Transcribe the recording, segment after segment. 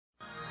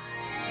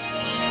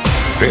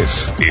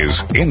This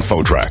is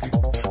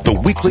InfoTrack, the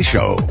weekly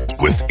show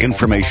with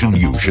information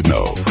you should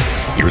know.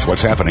 Here's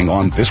what's happening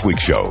on this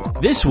week's show.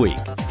 This week,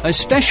 a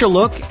special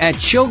look at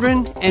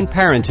children and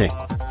parenting.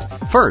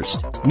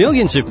 First,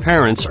 millions of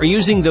parents are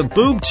using the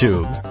boob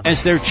tube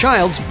as their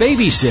child's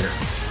babysitter.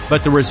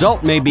 But the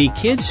result may be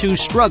kids who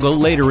struggle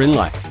later in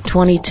life.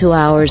 22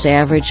 hours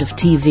average of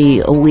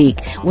TV a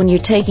week. When you're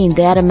taking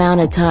that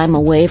amount of time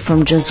away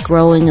from just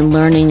growing and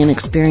learning and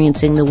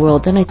experiencing the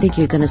world, then I think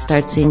you're going to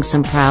start seeing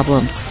some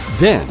problems.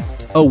 Then,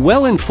 a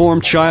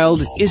well-informed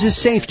child is a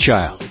safe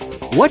child.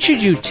 What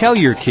should you tell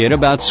your kid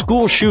about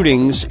school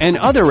shootings and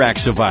other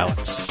acts of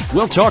violence?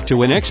 We'll talk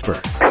to an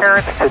expert.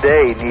 Parents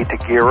today need to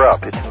gear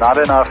up. It's not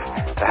enough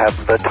to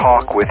have the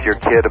talk with your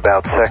kid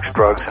about sex,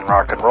 drugs, and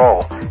rock and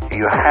roll.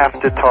 You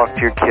have to talk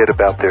to your kid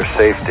about their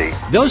safety.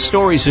 Those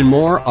stories and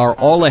more are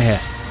all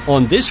ahead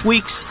on this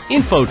week's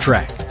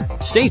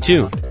InfoTrack. Stay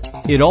tuned.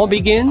 It all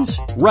begins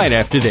right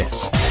after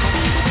this.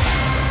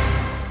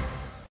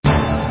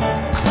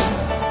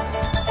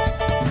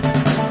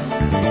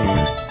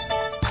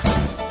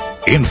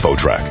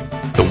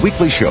 InfoTrack, the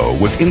weekly show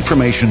with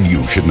information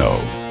you should know.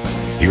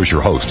 Here's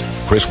your host,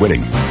 Chris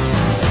Whitting.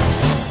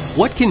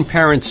 What can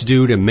parents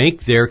do to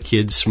make their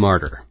kids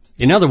smarter?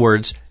 In other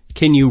words,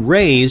 can you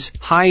raise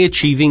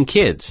high-achieving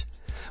kids?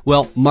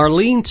 Well,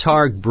 Marlene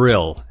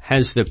Targ-Brill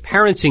has the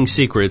parenting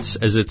secrets,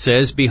 as it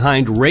says,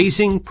 behind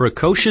raising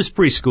precocious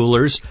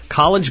preschoolers,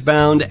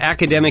 college-bound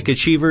academic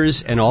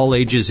achievers, and all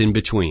ages in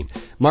between.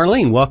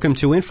 Marlene, welcome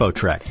to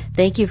InfoTrack.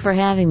 Thank you for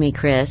having me,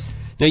 Chris.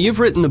 Now, you've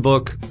written the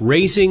book,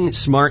 Raising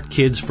Smart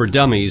Kids for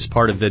Dummies,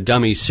 part of the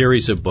Dummies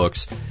series of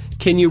books.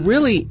 Can you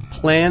really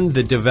plan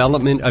the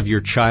development of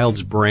your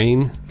child's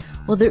brain?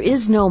 Well, there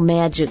is no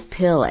magic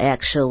pill,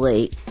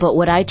 actually, but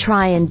what I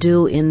try and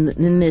do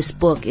in this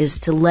book is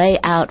to lay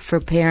out for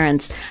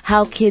parents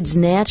how kids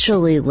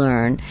naturally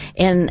learn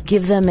and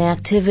give them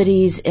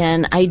activities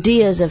and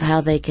ideas of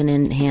how they can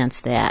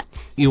enhance that.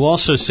 You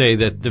also say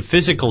that the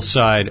physical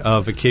side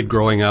of a kid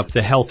growing up,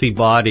 the healthy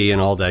body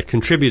and all that,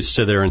 contributes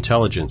to their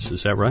intelligence.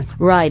 Is that right?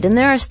 Right, and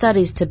there are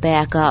studies to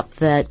back up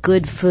that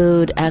good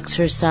food,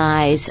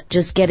 exercise,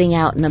 just getting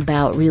out and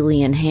about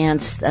really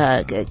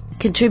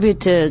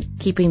contribute to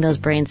keeping those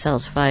brain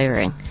cells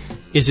firing.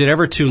 Is it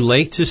ever too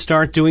late to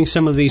start doing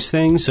some of these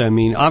things? I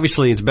mean,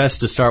 obviously it's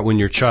best to start when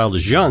your child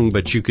is young,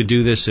 but you could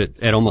do this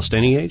at almost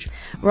any age?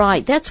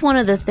 Right. That's one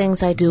of the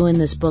things I do in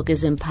this book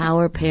is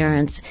empower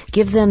parents,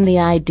 give them the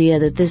idea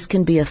that this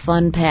can be a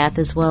fun path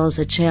as well as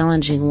a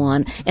challenging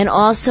one, and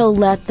also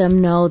let them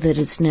know that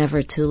it's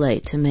never too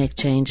late to make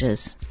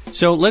changes.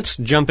 So let's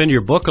jump into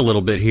your book a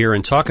little bit here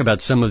and talk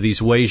about some of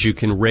these ways you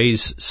can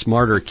raise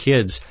smarter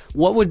kids.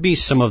 What would be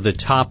some of the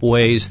top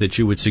ways that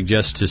you would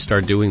suggest to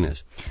start doing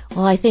this?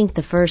 Well, I think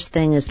the first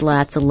thing is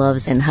lots of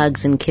loves and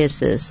hugs and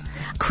kisses.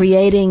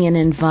 Creating an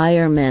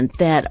environment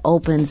that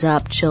opens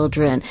up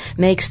children,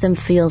 makes them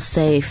feel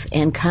safe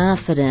and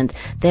confident,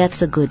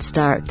 that's a good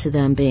start to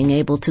them being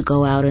able to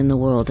go out in the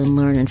world and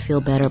learn and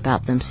feel better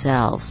about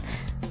themselves.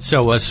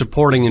 So a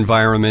supporting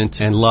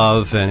environment and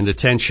love and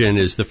attention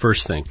is the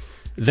first thing.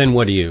 Then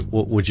what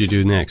would you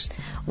do next?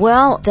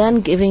 Well, then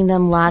giving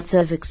them lots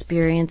of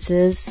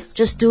experiences,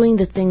 just doing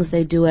the things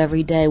they do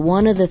every day.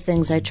 One of the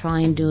things I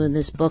try and do in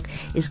this book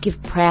is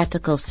give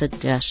practical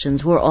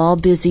suggestions. We're all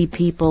busy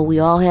people. We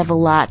all have a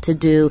lot to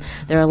do.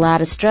 There are a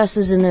lot of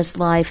stresses in this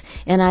life,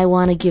 and I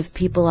want to give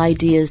people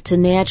ideas to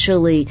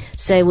naturally,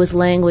 say with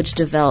language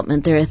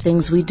development, there are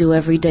things we do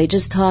every day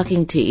just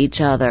talking to each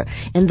other,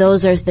 and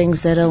those are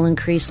things that will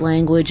increase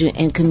language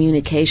and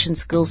communication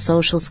skills,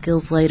 social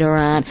skills later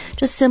on,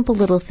 just simple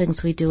little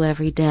things we do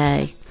every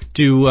day.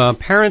 Do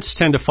parents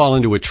tend to fall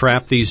into a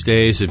trap these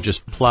days of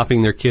just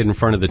plopping their kid in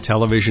front of the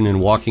television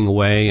and walking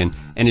away?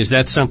 And is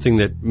that something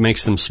that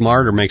makes them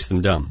smart or makes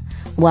them dumb?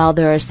 While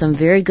there are some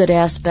very good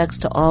aspects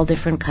to all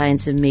different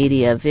kinds of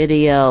media,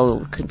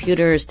 video,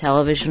 computers,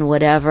 television,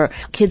 whatever,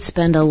 kids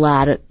spend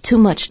too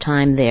much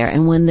time there.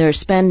 And when they're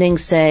spending,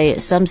 say,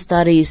 some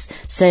studies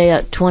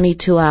say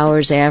 22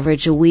 hours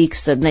average a week,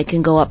 so they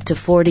can go up to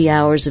 40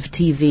 hours of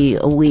TV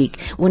a week.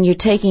 When you're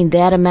taking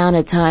that amount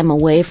of time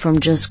away from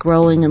just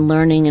growing and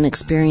learning and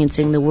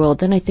experiencing the world,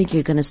 then I think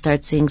you're going to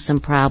start seeing some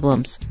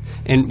problems.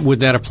 And would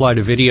that apply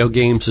to video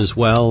games as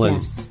well?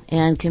 Yes.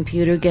 And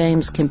computer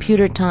games,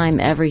 computer time,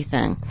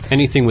 everything.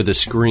 Anything with a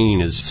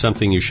screen is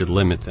something you should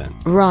limit then.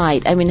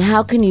 Right. I mean,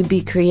 how can you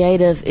be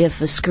creative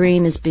if a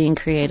screen is being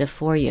creative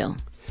for you?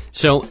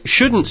 So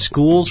shouldn't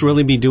schools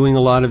really be doing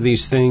a lot of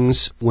these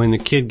things when the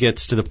kid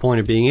gets to the point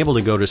of being able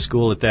to go to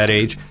school at that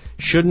age?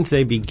 Shouldn't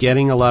they be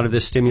getting a lot of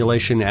this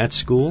stimulation at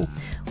school?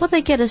 Well,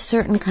 they get a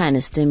certain kind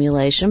of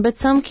stimulation, but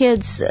some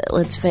kids,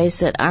 let's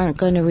face it, aren't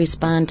going to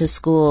respond to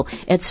school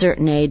at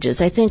certain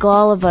ages. I think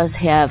all of us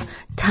have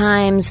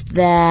times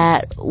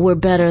that we're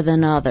better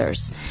than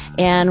others.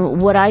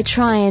 And what I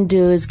try and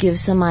do is give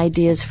some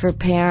ideas for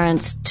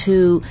parents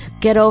to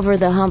get over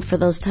the hump for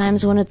those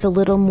times when it's a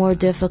little more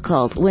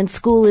difficult, when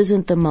school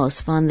isn't the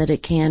most fun that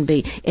it can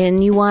be.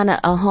 And you want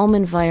a home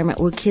environment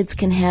where kids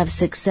can have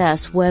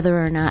success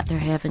whether or not they're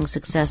having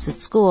success at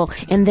school.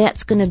 And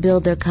that's going to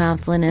build their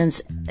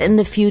confidence. In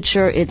the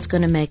future, it's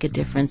going to make a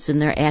difference in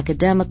their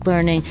academic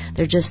learning,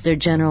 their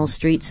general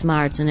street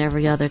smarts, and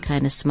every other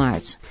kind of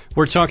smarts.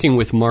 We're talking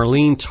with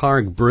Marlene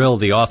Targ Brill,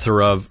 the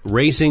author of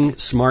Raising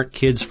Smart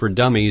Kids for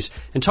Dummies,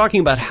 and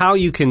talking about how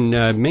you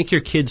can make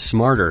your kids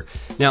smarter.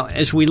 Now,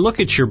 as we look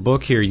at your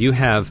book here,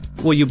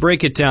 you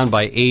break it down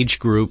by age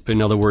group,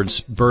 in other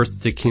words,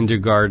 birth to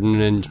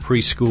kindergarten and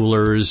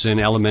preschoolers and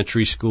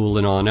elementary school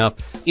and on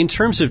up. In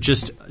terms of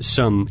just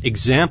some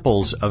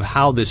examples of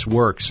how this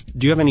works,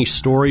 do you have any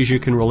stories you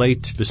can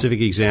relate,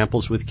 specific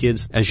examples with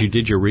kids as you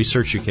did your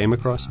research you came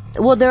across?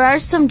 Well, there are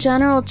some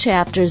general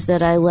chapters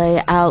that I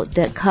lay out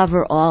that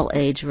cover all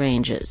age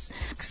ranges.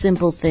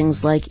 Simple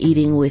things like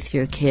eating with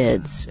your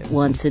kids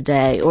once a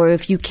day, or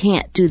if you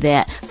can't do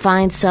that,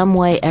 find some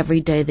way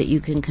every day that you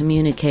can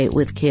communicate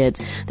with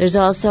kids. There's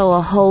also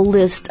a whole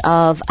list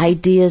of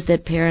ideas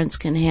that parents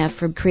can have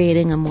for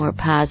creating a more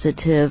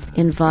positive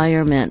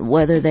environment,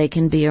 whether they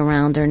can be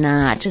around or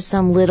not. Just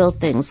some little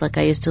things, like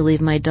I used to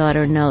leave my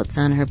daughter notes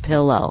on her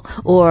pillow,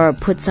 or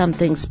put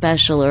something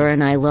special or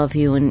an I love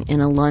you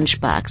in a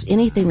lunchbox.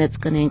 Anything that's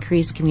going to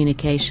increase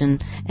communication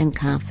and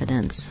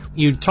confidence.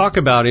 You talk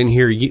about in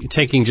here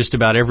taking just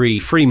about every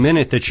free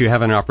minute that you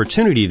have an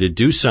opportunity to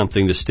do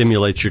something to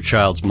stimulate your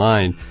child's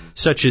mind,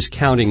 such as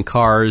counting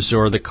cars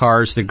or the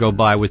cars that go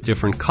by with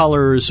different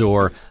colors,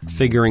 or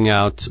figuring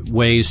out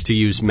ways to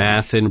use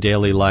math in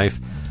daily life.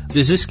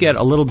 Does this get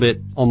a little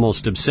bit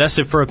almost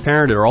obsessive for a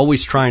parent, or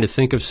always trying to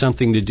think of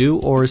something to do,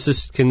 or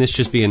can this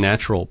just be a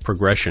natural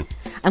progression?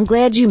 I'm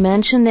glad you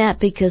mentioned that,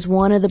 because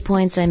one of the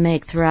points I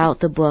make throughout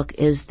the book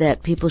is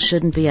that people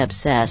shouldn't be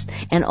obsessed,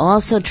 and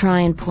also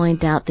try and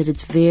point out that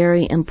it's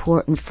very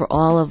important for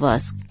all of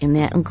us, and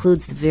that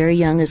includes the very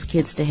youngest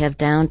kids, to have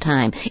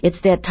downtime.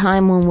 It's that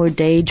time when we're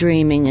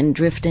daydreaming and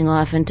drifting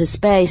off into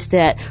space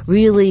that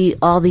really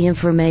all the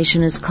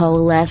information is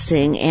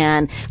coalescing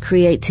and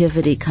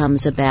creativity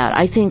comes about.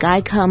 I think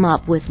I come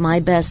up with my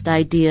best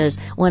ideas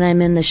when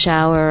I'm in the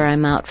shower or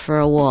I'm out for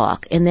a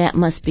walk, and that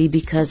must be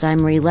because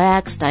I'm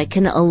relaxed. I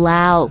can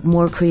allow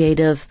more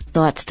creative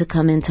thoughts to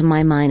come into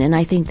my mind, and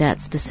I think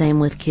that's the same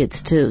with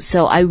kids too.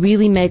 So I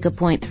really make a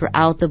point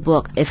throughout the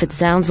book. If it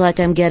sounds like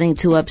I'm getting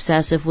too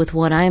obsessive with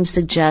what I'm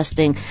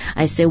suggesting,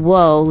 I say,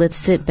 whoa, let's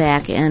sit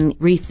back and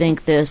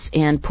rethink this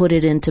and put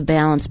it into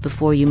balance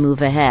before you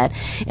move ahead.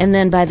 And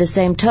then by the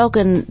same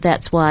token,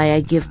 that's why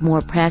I give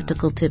more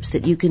practical tips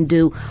that you can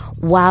do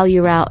while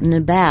you're out and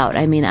about.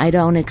 I mean, I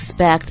don't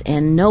expect,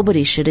 and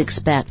nobody should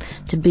expect,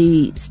 to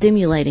be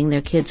stimulating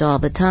their kids all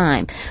the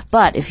time.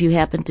 But if you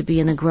happen to be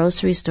in a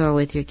grocery store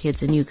with your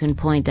kids and you can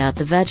point out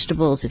the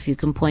vegetables, if you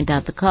can point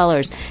out the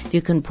colors, if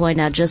you can point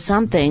out just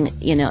something,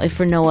 if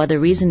for no other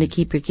reason, to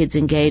keep your kids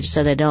engaged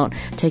so they don't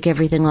take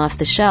everything off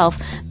the shelf,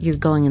 you're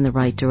going in the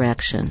right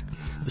direction.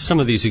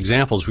 Some of these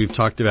examples we've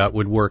talked about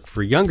would work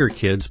for younger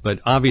kids, but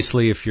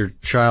obviously if your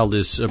child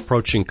is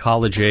approaching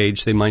college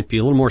age, they might be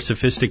a little more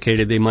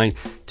sophisticated. They might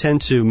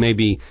tend to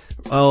maybe,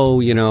 I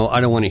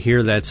don't want to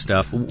hear that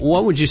stuff.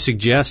 What would you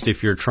suggest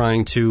if you're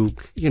trying to,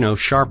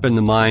 sharpen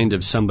the mind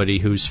of somebody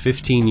who's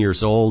 15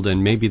 years old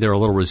and maybe they're a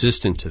little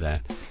resistant to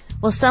that?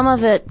 Well, some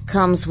of it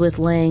comes with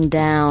laying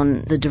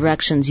down the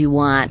directions you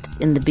want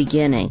in the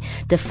beginning,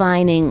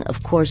 defining,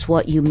 of course,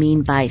 what you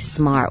mean by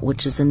smart,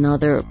 which is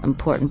another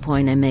important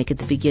point I make at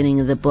the beginning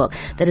of the book,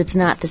 that it's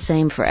not the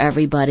same for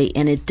everybody,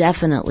 and it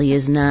definitely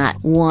is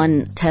not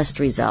one test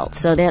result.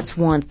 So that's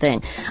one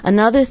thing.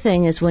 Another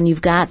thing is when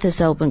you've got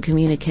this open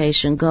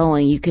communication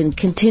going, you can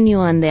continue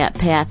on that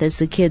path as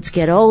the kids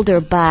get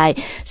older by,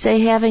 say,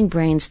 having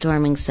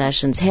brainstorming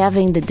sessions,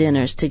 having the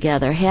dinners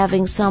together,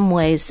 having some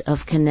ways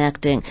of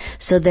connecting,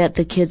 so that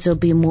the kids will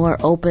be more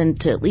open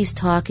to at least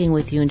talking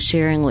with you and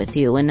sharing with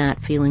you and not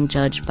feeling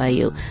judged by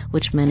you,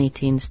 which many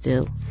teens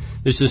do.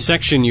 There's a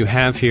section you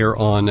have here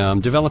on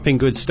developing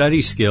good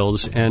study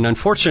skills, and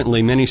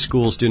unfortunately many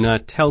schools do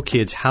not tell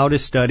kids how to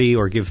study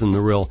or give them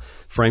the real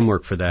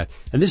framework for that.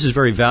 And this is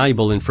very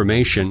valuable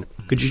information.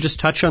 Could you just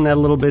touch on that a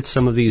little bit,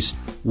 some of these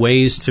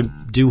ways to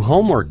do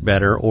homework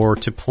better or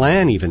to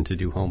plan even to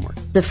do homework?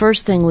 The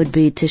first thing would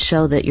be to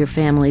show that your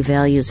family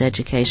values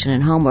education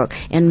and homework,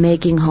 and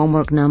making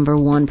homework number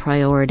one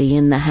priority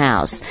in the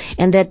house.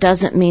 And that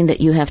doesn't mean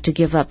that you have to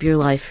give up your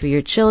life for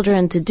your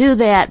children to do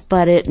that,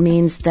 but it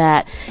means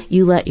that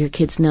you let your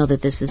kids know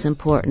that this is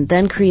important.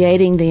 Then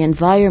creating the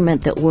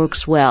environment that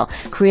works well.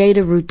 Create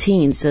a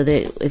routine so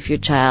that if your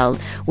child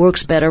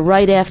works better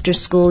right after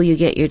school, you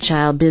get your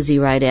child busy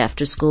right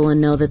after school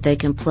and know that they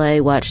can play,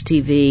 watch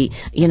TV,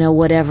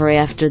 whatever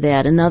after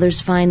that.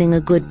 Another's finding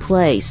a good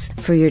place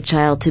for your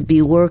child to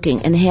be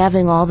working and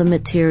having all the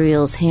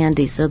materials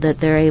handy so that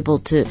they're able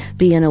to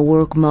be in a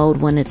work mode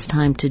when it's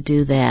time to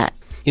do that.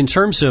 In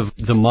terms of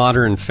the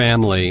modern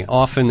family,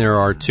 often there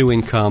are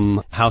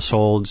two-income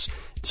households,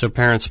 So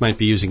parents might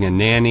be using a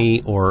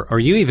nanny, or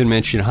you even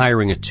mentioned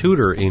hiring a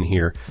tutor in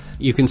here.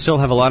 You can still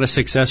have a lot of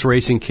success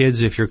raising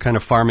kids if you're kind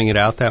of farming it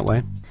out that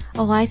way?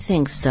 Oh, I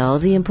think so.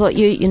 The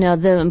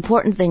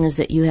important thing is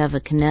that you have a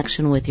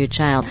connection with your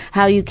child.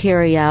 How you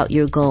carry out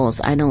your goals,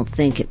 I don't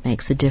think it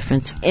makes a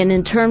difference. And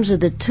in terms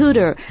of the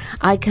tutor,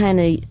 I kind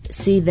of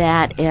see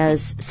that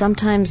as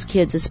sometimes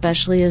kids,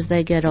 especially as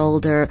they get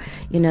older,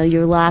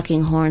 you're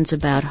locking horns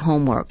about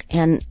homework,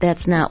 and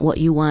that's not what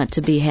you want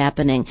to be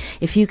happening.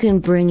 If you can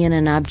bring in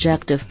an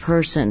objective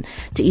person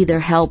to either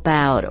help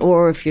out,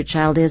 or if your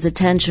child has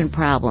attention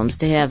problems,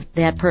 to have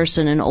that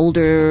person, an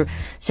older,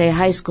 say,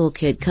 high school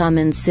kid, come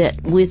and sit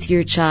with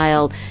your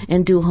child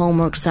and do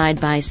homework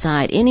side by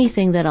side.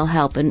 Anything that'll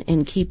help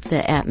and keep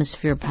the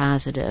atmosphere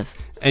positive.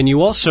 And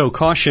you also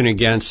caution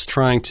against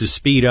trying to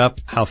speed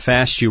up how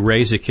fast you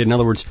raise a kid. In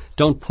other words,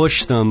 don't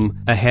push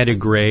them ahead of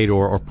grade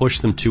or push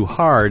them too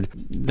hard.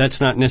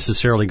 That's not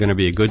necessarily going to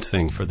be a good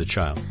thing for the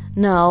child.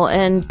 No,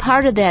 and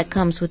part of that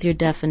comes with your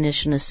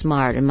definition of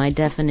smart. And my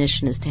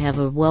definition is to have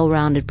a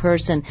well-rounded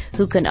person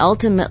who can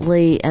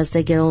ultimately, as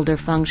they get older,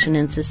 function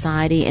in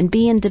society and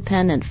be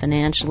independent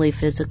financially,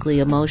 physically,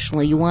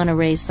 emotionally. You want to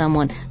raise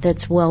someone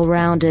that's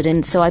well-rounded.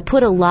 And so I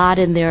put a lot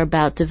in there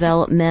about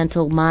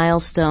developmental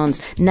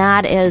milestones,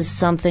 not as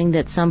something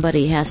that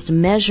somebody has to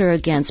measure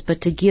against, but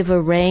to give a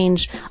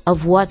range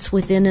of what's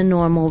within a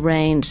normal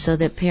range so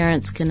that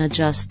parents can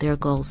adjust their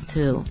goals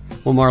too.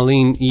 Well,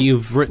 Marlene,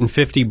 you've written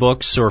 50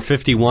 books, or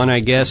 51,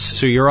 I guess,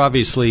 so you're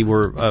obviously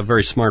were a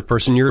very smart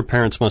person. Your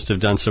parents must have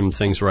done some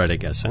things right, I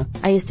guess, huh?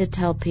 I used to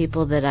tell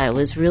people that I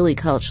was really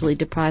culturally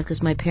deprived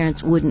because my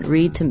parents wouldn't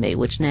read to me,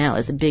 which now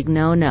is a big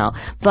no-no.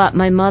 But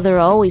my mother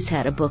always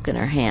had a book in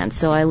her hand,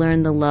 so I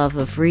learned the love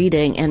of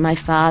reading, and my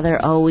father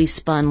always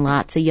spun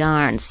lots of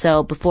yarn.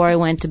 So before I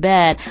went to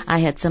bed, I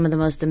had some of the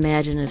most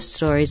imaginative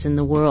stories in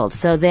the world.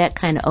 So that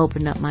kind of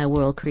opened up my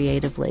world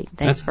creatively.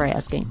 Thanks for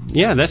asking.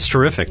 Yeah, that's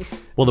terrific.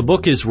 Well, the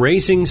book is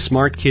Raising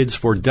Smart Kids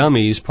for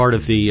Dummies, part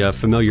of the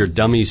familiar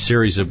Dummies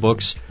series of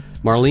books.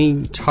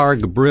 Marlene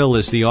Targ Brill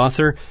is the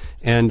author.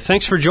 And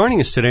thanks for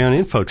joining us today on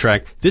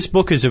InfoTrack. This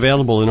book is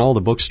available in all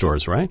the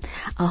bookstores, right?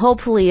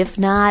 Hopefully. If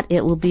not,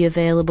 it will be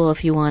available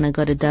if you want to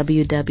go to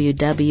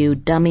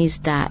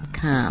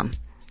www.dummies.com.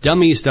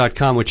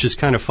 Dummies.com, which is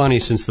kind of funny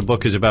since the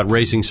book is about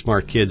raising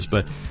smart kids,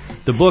 but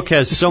the book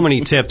has so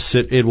many tips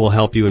that it will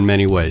help you in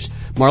many ways.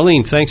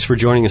 Marlene, thanks for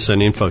joining us on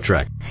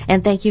InfoTrack.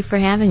 And thank you for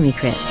having me,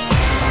 Chris.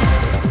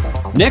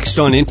 Next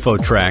on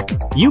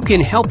InfoTrack, you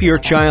can help your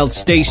child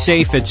stay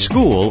safe at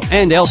school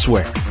and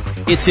elsewhere.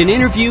 It's an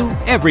interview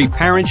every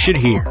parent should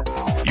hear.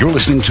 You're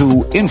listening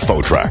to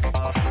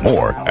InfoTrack.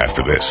 More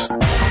after this.